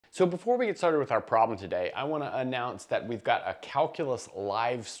So before we get started with our problem today, I want to announce that we've got a calculus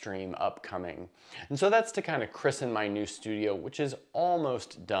live stream upcoming. And so that's to kind of christen my new studio, which is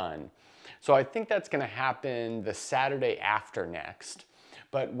almost done. So I think that's going to happen the Saturday after next.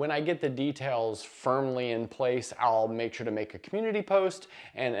 But when I get the details firmly in place, I'll make sure to make a community post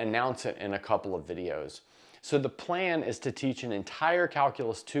and announce it in a couple of videos. So the plan is to teach an entire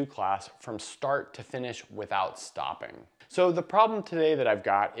Calculus 2 class from start to finish without stopping. So the problem today that I've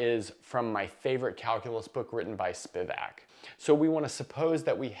got is from my favorite calculus book written by Spivak. So we want to suppose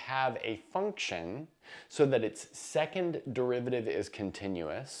that we have a function so that its second derivative is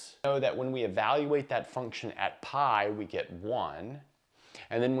continuous. So that when we evaluate that function at pi, we get 1.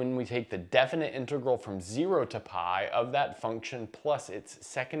 And then when we take the definite integral from 0 to pi of that function plus its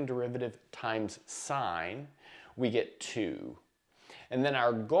second derivative times sine, we get 2. And then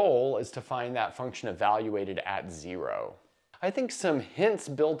our goal is to find that function evaluated at 0. I think some hints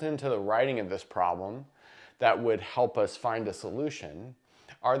built into the writing of this problem that would help us find a solution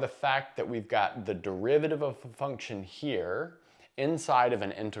are the fact that we've got the derivative of a function here inside of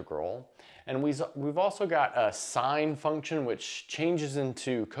an integral, and we've also got a sine function which changes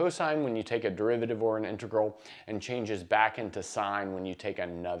into cosine when you take a derivative or an integral and changes back into sine when you take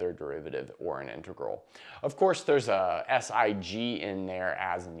another derivative or an integral. Of course, there's a SIG in there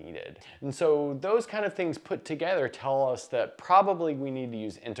as needed. And so those kind of things put together tell us that probably we need to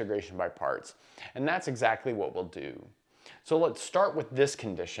use integration by parts, and that's exactly what we'll do. So let's start with this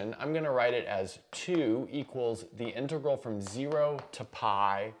condition. I'm going to write it as 2 equals the integral from 0 to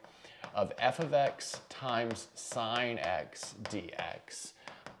pi of f of x times sine x dx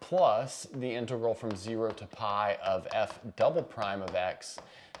plus the integral from 0 to pi of f double prime of x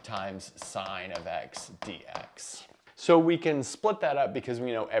times sine of x dx. So we can split that up because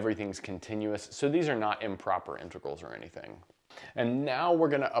we know everything's continuous, so these are not improper integrals or anything. And now we're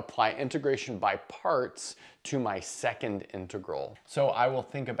going to apply integration by parts to my second integral. So I will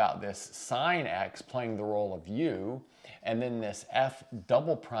think about this sine x playing the role of u, and then this f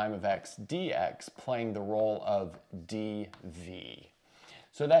double prime of x dx playing the role of dv.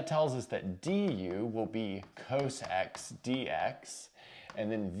 So that tells us that du will be cos x dx,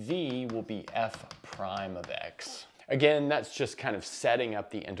 and then v will be f prime of x. Again, that's just kind of setting up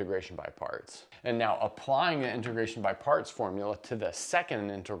the integration by parts. And now applying the integration by parts formula to the second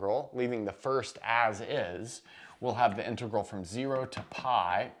integral, leaving the first as is, we'll have the integral from 0 to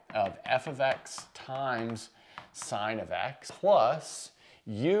pi of f of x times sine of x plus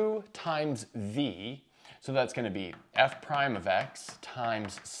u times v. So that's going to be f prime of x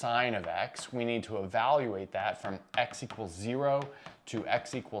times sine of x. We need to evaluate that from x equals 0 to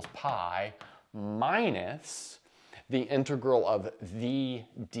x equals pi minus the integral of v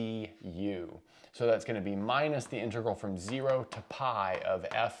du. So that's going to be minus the integral from 0 to pi of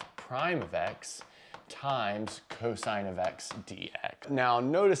f prime of x times cosine of x dx. Now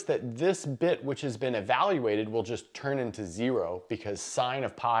notice that this bit which has been evaluated will just turn into 0 because sine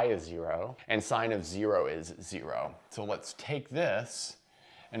of pi is 0 and sine of 0 is 0. So let's take this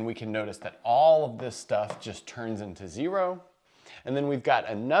and we can notice that all of this stuff just turns into 0. And then we've got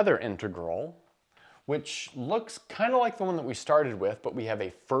another integral which looks kind of like the one that we started with, but we have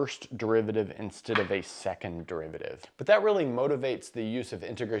a first derivative instead of a second derivative. But that really motivates the use of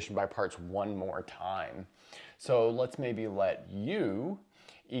integration by parts one more time. So let's maybe let u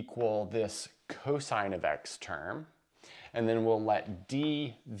equal this cosine of x term, and then we'll let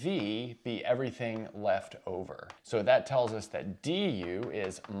dv be everything left over. So that tells us that du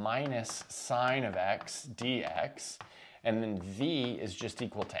is minus sine of x dx, and then v is just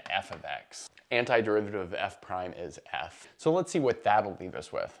equal to f of x. Antiderivative of f prime is f. So let's see what that'll leave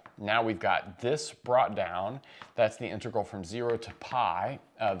us with. Now we've got this brought down. That's the integral from 0 to pi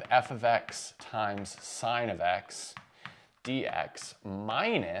of f of x times sine of x dx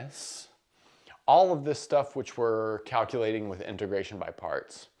minus all of this stuff which we're calculating with integration by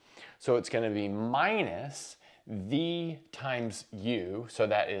parts. So it's going to be minus v times u, so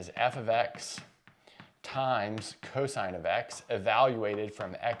that is f of x times cosine of x, evaluated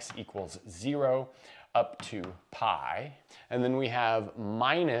from x equals 0 up to pi. And then we have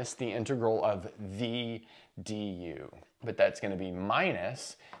minus the integral of v du. But that's going to be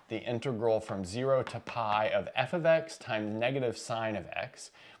minus the integral from 0 to pi of f of x times negative sine of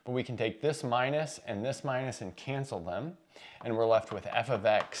x. But we can take this minus and cancel them. And we're left with f of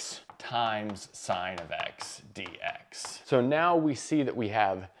x times sine of x dx. So now we see that we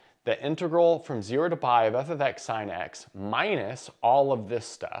have the integral from 0 to pi of f of x sine x minus all of this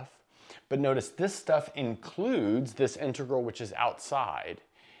stuff. But notice this stuff includes this integral which is outside.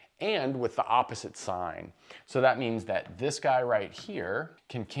 and with the opposite sign. So that means that this guy right here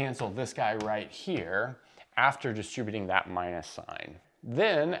can cancel this guy right here after distributing that minus sign.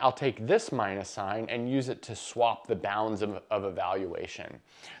 Then I'll take this minus sign and use it to swap the bounds of evaluation.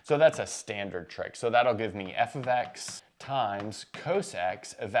 So that's a standard trick. So that'll give me f of x times cos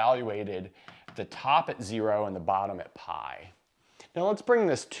x evaluated at the top at 0 and the bottom at pi. Now let's bring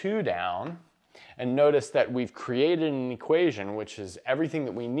this 2 down and notice that we've created an equation which is everything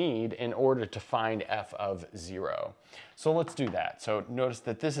that we need in order to find f of 0. So let's do that. So notice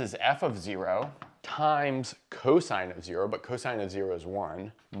that this is f of 0 times cosine of 0, but cosine of 0 is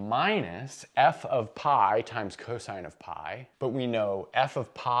 1, minus f of pi times cosine of pi. But we know f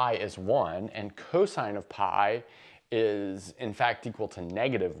of pi is 1 and cosine of pi is in fact equal to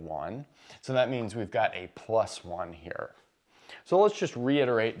 -1. So that means we've got a +1 here. So let's just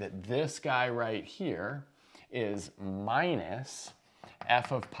reiterate that this guy right here is minus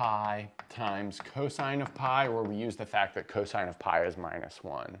f of pi times cosine of pi, where we use the fact that cosine of pi is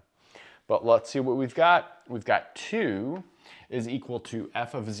 -1. But let's see what we've got. We've got 2 is equal to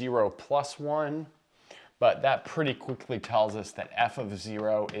f of 0 plus 1, but that pretty quickly tells us that f of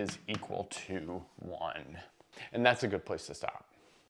 0 is equal to 1. And that's a good place to stop.